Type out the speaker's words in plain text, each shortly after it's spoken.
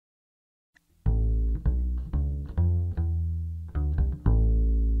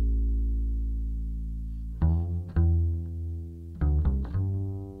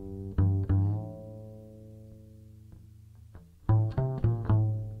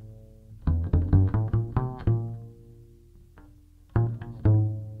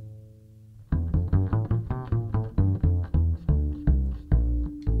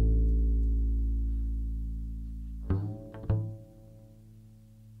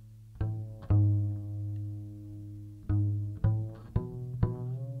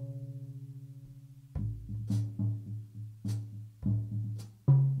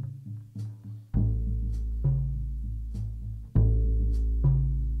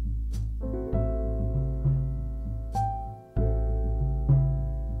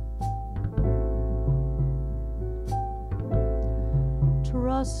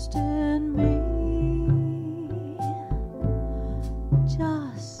Trust in me,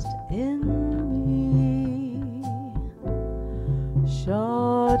 just in me.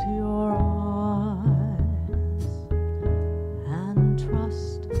 Shut your eyes and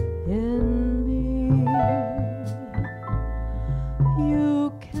trust in me.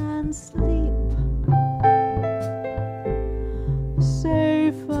 You can sleep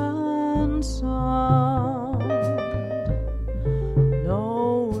safe and sound,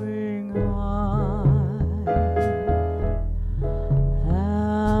 knowing I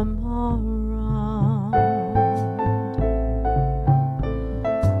am around.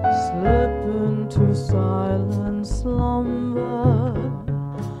 Slip into silent slumber,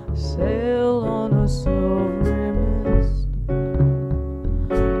 sail on a silvery mist.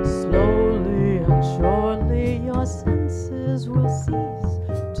 Slowly and surely your senses will cease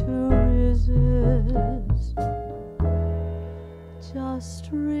to resist. Just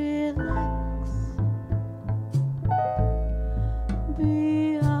relax,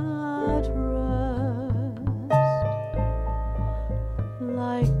 be at rest,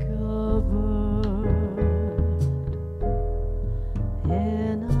 like a bird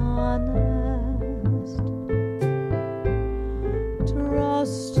in a nest.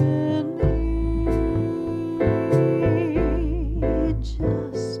 Trust in me,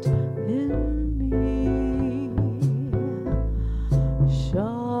 just in me.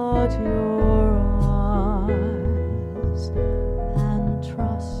 Shut your eyes and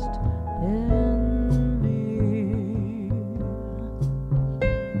trust in me.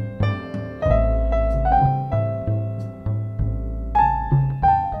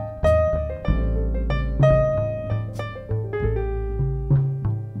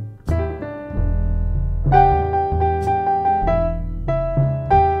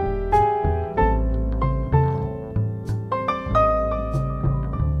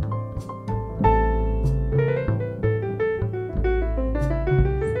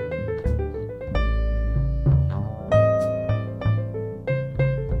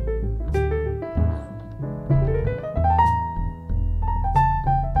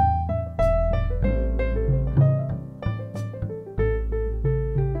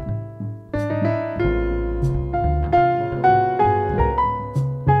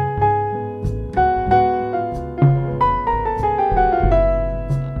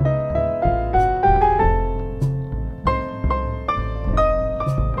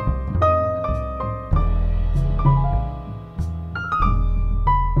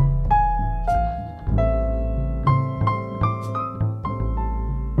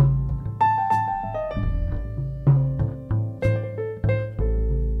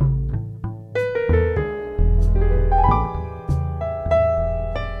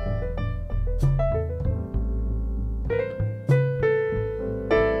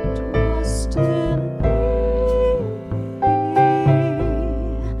 Trust in me,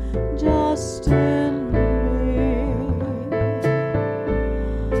 just in me.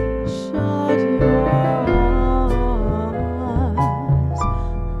 Shut your eyes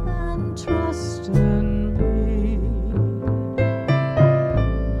and trust in me.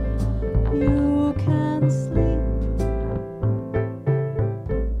 You can sleep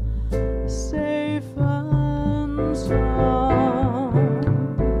safe and sound,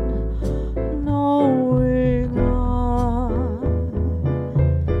 knowing I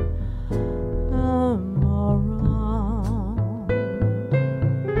am around.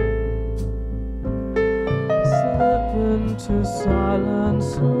 Slip into silent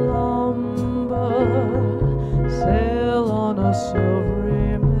slumber, sail on a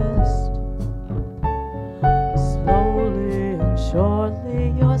silvery mist. Slowly and surely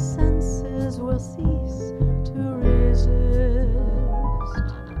your senses will cease to resist.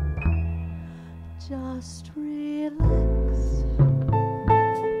 Just relax,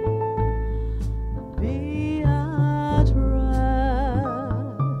 be at rest,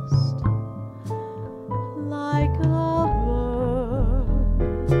 like a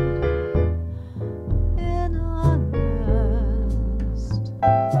bird in a nest.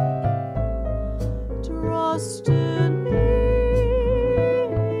 Trust in